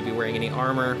thugs here would be wearing any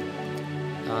armor.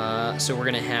 So we're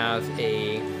gonna have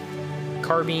a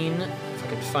carbine, if I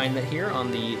can find that here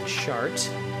on the chart.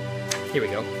 Here we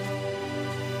go.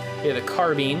 We have a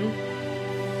carbine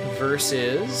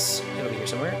versus, it'll be here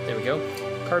somewhere, there we go.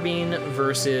 Carbine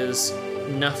versus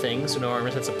nothing, so no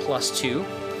armor, that's a +2.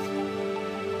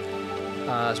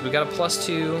 So we've got a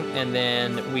 +2, and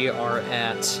then we are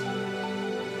at,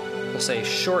 we'll say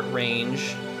short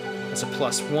range, that's a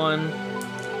 +1,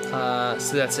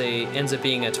 so that's ends up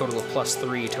being a total of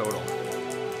 +3 total.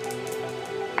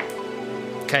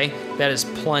 Okay, that is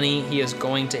plenty. He is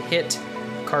going to hit.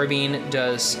 Carbine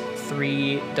does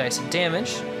 3 dice of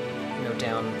damage. Note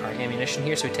down our ammunition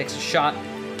here, so he takes a shot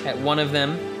at one of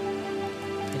them,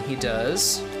 and he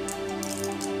does,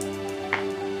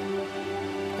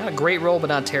 not a great roll, but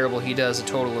not terrible. He does a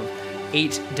total of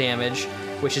 8 damage,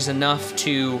 which is enough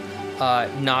to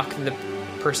knock the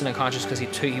person unconscious because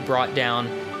he brought down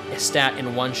a stat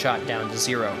in one shot down to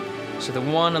 0. So the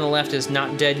one on the left is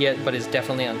not dead yet, but is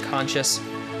definitely unconscious.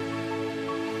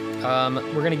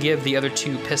 We're going to give the other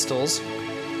 2 pistols.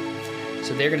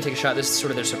 So they're going to take a shot. This is sort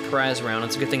of their surprise round.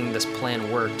 It's a good thing this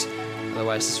plan worked.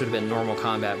 Otherwise, this would have been normal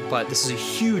combat. But this is a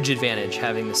huge advantage,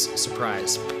 having this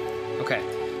surprise. Okay,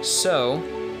 so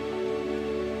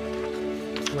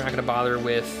we're not going to bother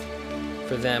with...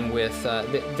 for them with,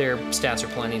 their stats are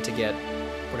plenty to get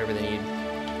whatever they need.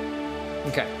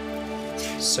 Okay.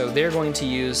 So they're going to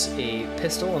use a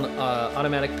pistol, an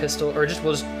automatic pistol, or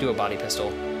we'll just do a body pistol.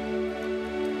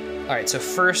 All right, so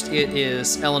first it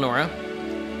is Eleonora.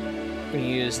 We're going to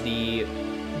use the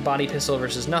body pistol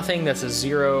versus nothing. That's a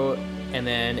 0, and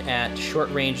then at short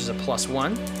range is a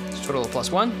 +1. So total of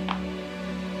 +1.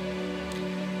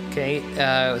 Okay,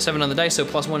 7 on the dice, so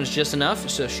 +1 is just enough.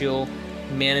 So she'll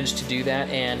manage to do that.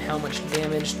 And how much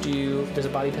damage does a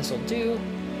body pistol do?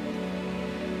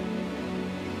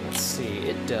 Let's see,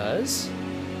 it does.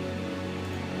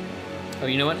 Oh,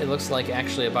 you know what? It looks like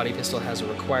actually a body pistol has a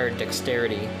required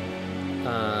dexterity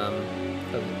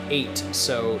of 8,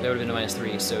 so that would have been a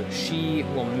 -3. So she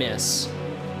will miss,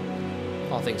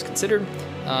 all things considered.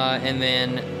 And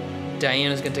then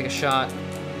Diana's going to take a shot.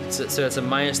 So it's a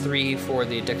 -3 for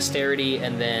the dexterity,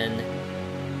 and then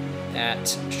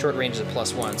at short range is a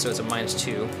 +1, so it's a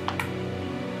 -2.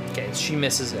 Okay, she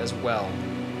misses as well.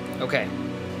 Okay,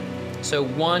 so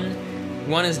one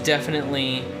is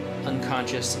definitely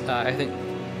unconscious. I think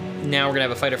now we're gonna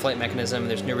have a fight or flight mechanism.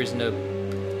 There's no reason to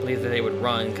believe that they would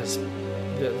run, because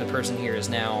the person here is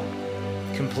now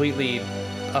completely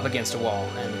up against a wall,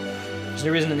 and there's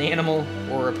no reason an animal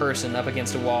or a person up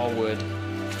against a wall would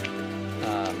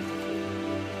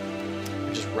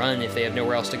just run if they have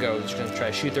nowhere else to go. They're just gonna try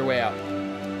to shoot their way out.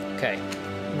 Okay,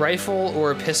 rifle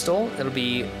or pistol. It'll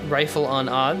be rifle on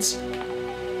odds,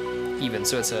 even.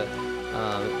 So it's a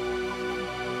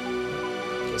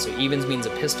so evens means a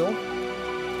pistol.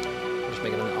 I'll just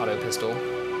make it an auto pistol.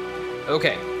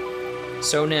 Okay,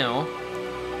 so now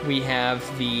we have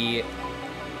the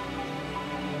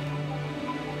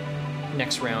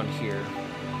next round here.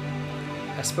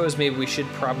 I suppose maybe we should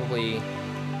probably...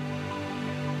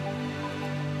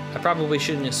 I probably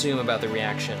shouldn't assume about the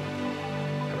reaction.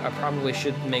 I probably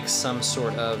should make some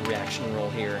sort of reaction roll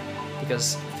here,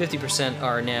 because 50%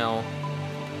 are now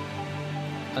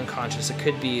unconscious. It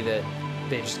could be that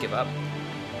they just give up.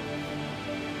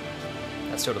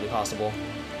 That's totally possible.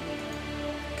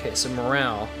 Okay, so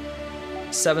morale.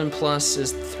 7+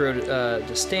 is throw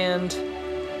to stand.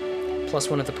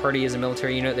 +1 if the party is a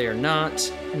military unit. They are not.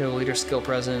 No leader skill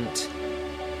present.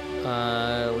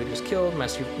 Leaders killed.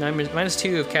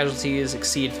 -2 if casualties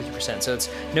exceed 50%. So it's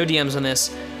no DMs on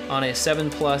this. On a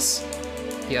 7+,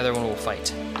 the other one will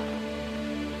fight.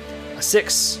 A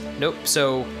 6. Nope.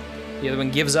 So the other one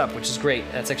gives up, which is great.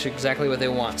 That's actually exactly what they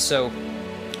want. So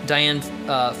Diane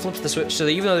flips the switch. So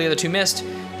that even though the other two missed,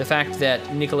 the fact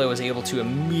that Niccolo was able to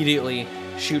immediately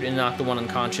shoot and knock the one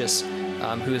unconscious,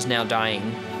 who is now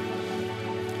dying,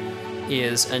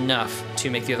 is enough to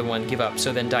make the other one give up.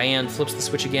 So then Diane flips the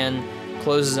switch again,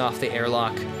 closes off the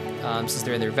airlock. Since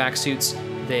they're in their vac suits,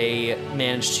 they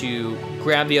manage to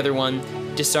grab the other one,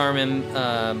 disarm him,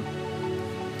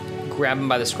 grab him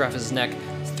by the scruff of his neck,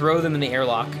 throw them in the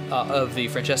airlock of the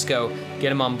Francesco,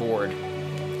 get him on board.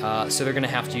 So they're going to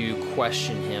have to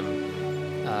question him,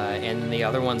 and then the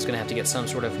other one's going to have to get some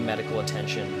sort of medical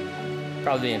attention.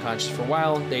 Probably be unconscious for a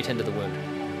while. They tend to the wound.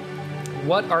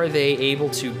 What are they able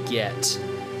to get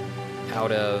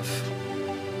out of...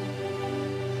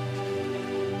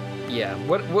 Yeah,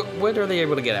 what are they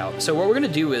able to get out? So what we're going to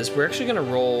do is we're actually going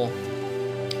to roll,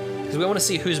 because we want to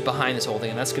see who's behind this whole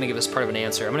thing, and that's going to give us part of an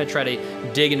answer. I'm going to try to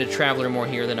dig into Traveler more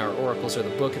here than our oracles or the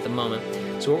book at the moment.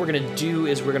 So what we're going to do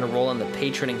is we're going to roll on the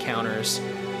Patron Encounters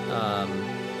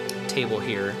table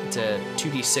here. It's a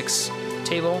 2d6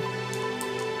 table.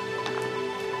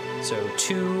 So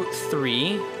 2,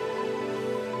 3...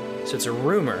 So it's a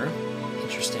rumor.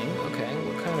 Interesting. Okay,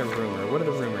 what kind of rumor? What are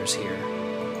the rumors here?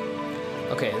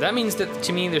 Okay, that means that,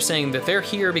 to me, they're saying that they're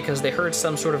here because they heard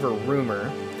some sort of a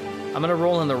rumor. I'm going to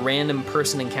roll on the random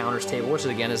person encounters table, which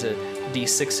again is a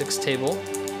D66 table.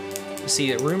 You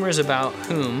see that rumors about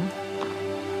whom?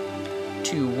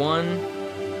 2, 1,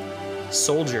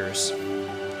 soldiers.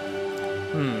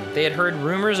 They had heard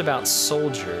rumors about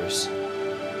soldiers.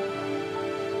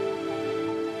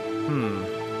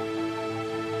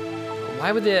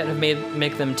 Why would that have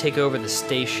make them take over the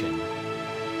station?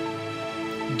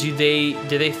 Do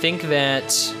they think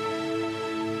that...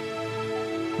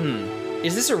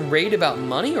 Is this a raid about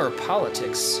money or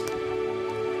politics?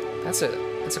 That's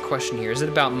a question here. Is it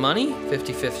about money?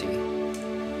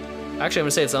 50-50. Actually, I'm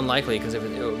gonna say it's unlikely, because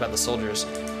about the soldiers.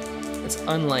 It's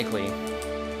unlikely.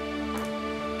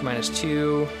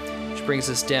 -2, which brings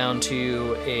us down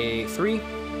to a 3.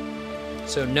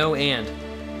 So no and.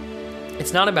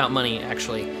 It's not about money,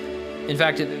 actually. In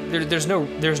fact, there's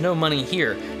no money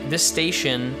here. This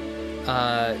station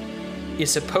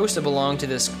is supposed to belong to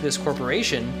this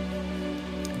corporation,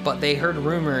 but they heard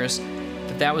rumors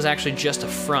that was actually just a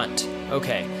front.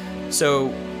 Okay,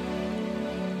 so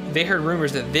they heard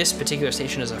rumors that this particular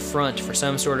station is a front for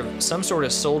some sort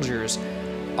of soldiers.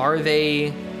 Are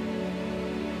they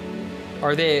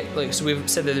like, so we've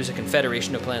said that there's a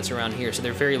confederation of planets around here, so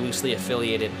they're very loosely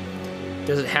affiliated.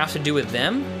 Does it have to do with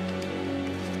them?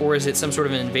 Or is it some sort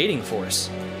of an invading force?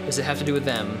 Does it have to do with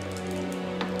them?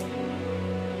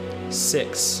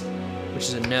 6, which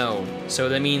is a no. So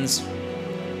that means,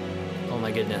 oh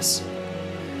my goodness.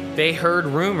 They heard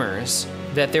rumors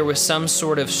that there was some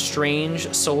sort of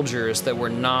strange soldiers that were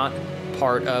not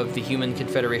part of the Human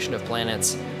Confederation of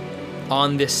Planets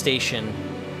on this station.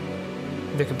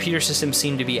 The computer systems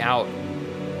seem to be out.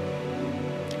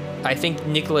 I think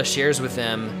Nicola shares with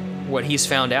them what he's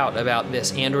found out about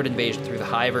this android invasion through the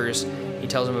Hivers. He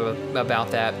tells them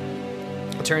about that.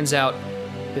 It turns out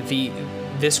that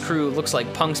this crew looks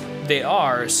like punks. They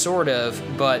are, sort of,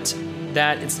 but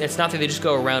that it's not that they just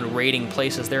go around raiding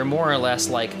places. They're more or less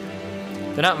like,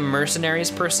 they're not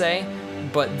mercenaries per se,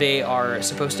 but they are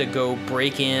supposed to go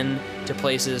break in to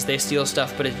places. They steal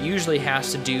stuff, but it usually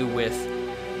has to do with,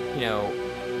 you know,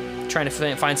 trying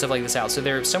to find stuff like this out. So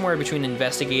they're somewhere between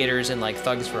investigators and like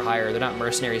thugs for hire. They're not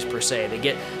mercenaries per se. They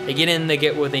get in, they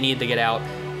get what they need to get out.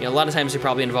 You know, a lot of times they're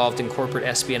probably involved in corporate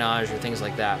espionage or things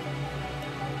like that.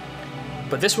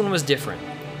 But this one was different.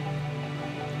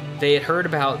 They had heard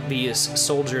about these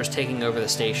soldiers taking over the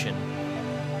station.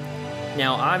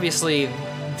 Now, obviously,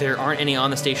 there aren't any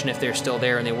on the station if they're still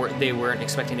there, and they weren't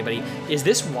expecting anybody. Is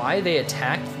this why they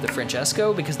attacked the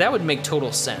Francesco? Because that would make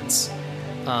total sense.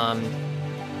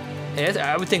 And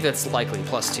I would think that's likely,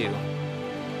 +2,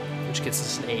 which gets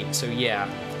us an 8. So yeah,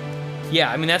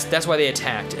 I mean that's why they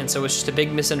attacked, and so it's just a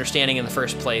big misunderstanding in the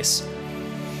first place.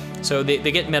 So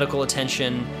they get medical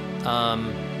attention.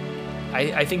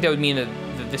 I think that would mean that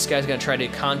this guy's going to try to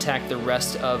contact the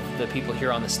rest of the people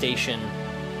here on the station.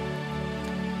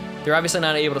 They're obviously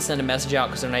not able to send a message out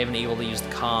because they're not even able to use the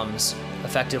comms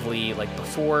effectively like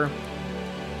before.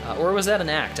 Or was that an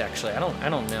act? Actually, I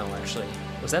don't know. Actually,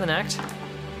 was that an act?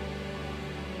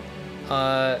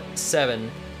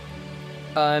 7.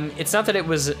 It's not that it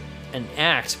was an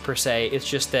act per se. It's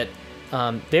just that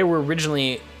they were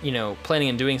originally, you know, planning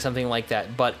on doing something like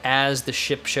that. But as the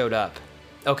ship showed up,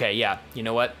 okay, yeah, you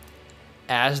know what?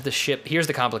 As the ship, here's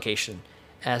the complication.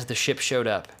 As the ship showed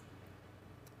up,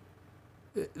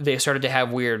 they started to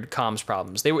have weird comms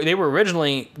problems. They were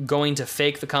originally going to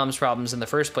fake the comms problems in the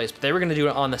first place, but they were going to do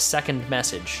it on the second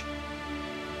message.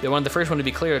 They wanted the first one to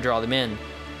be clear to draw them in.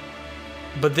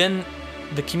 But then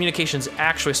the communications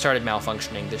actually started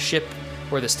malfunctioning. The ship,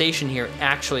 or the station here,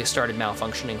 actually started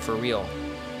malfunctioning for real.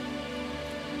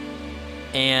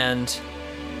 And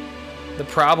the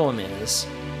problem is,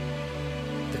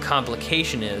 the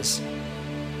complication is,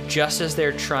 just as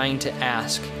they're trying to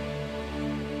ask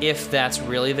if that's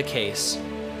really the case,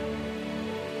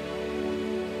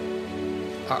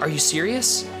 are you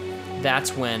serious?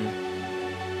 That's when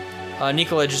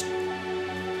Nicola just,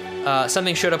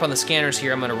 something showed up on the scanners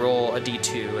here. I'm going to roll a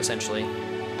D2, essentially.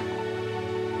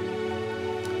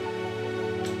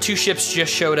 2 ships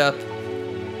just showed up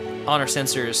on our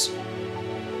sensors.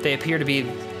 They appear to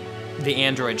be the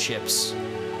android ships.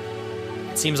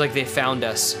 It seems like they found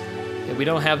us. We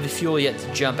don't have the fuel yet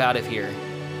to jump out of here.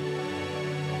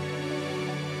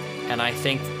 And I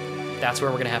think that's where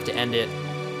we're going to have to end it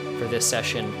for this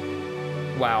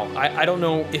session. Wow, I don't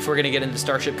know if we're going to get into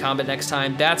Starship Combat next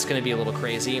time. That's going to be a little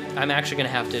crazy. I'm actually going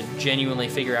to have to genuinely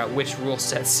figure out which rule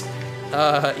sets,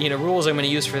 rules I'm going to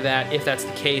use for that, if that's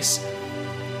the case.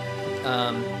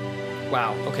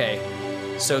 Wow, okay.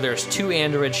 So there's 2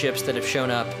 android ships that have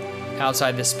shown up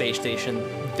outside this space station.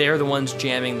 They're the ones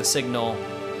jamming the signal.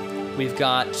 We've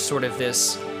got sort of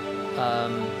this,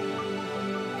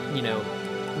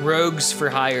 rogues for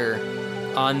hire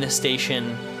on this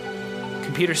station.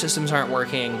 Computer systems aren't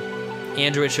working.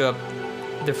 Androids show up.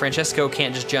 The Francesco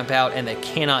can't just jump out, and they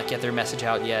cannot get their message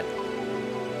out yet.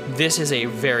 This is a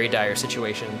very dire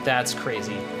situation. That's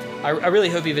crazy. I really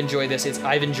hope you've enjoyed this.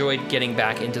 I've enjoyed getting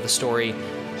back into the story.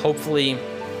 Hopefully,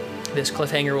 this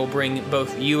cliffhanger will bring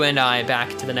both you and I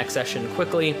back to the next session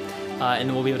quickly, and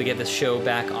then we'll be able to get this show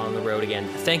back on the road again.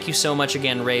 Thank you so much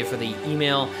again, Ray, for the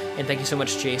email, and thank you so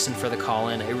much, Jason, for the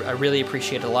call-in. I really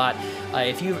appreciate it a lot.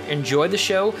 If you've enjoyed the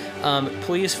show,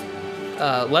 please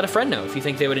let a friend know if you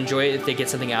think they would enjoy it, if they get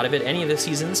something out of it, any of the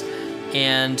seasons.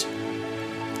 And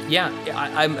yeah,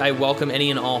 I welcome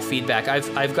any and all feedback.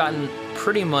 I've gotten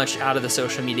pretty much out of the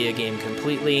social media game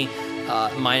completely,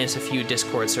 minus a few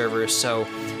Discord servers. So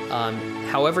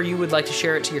however you would like to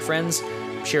share it to your friends,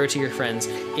 share it to your friends.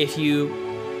 If you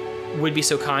would be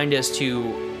so kind as to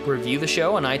review the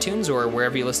show on iTunes or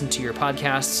wherever you listen to your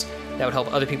podcasts, that would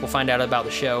help other people find out about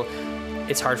the show.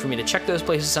 it's hard for me to check those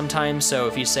places sometimes. So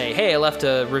if you say, hey, I left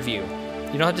a review,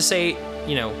 you don't have to say,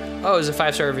 you know, oh, it was a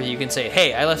 5-star review. You can say,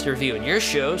 hey, I left a review and your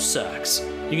show sucks.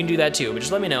 You can do that too, but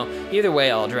just let me know. Either way,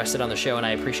 I'll address it on the show, and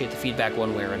I appreciate the feedback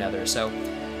one way or another. So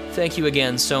thank you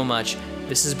again so much.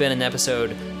 This has been an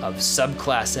episode of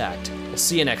Subclass Act. We'll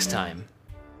see you next time.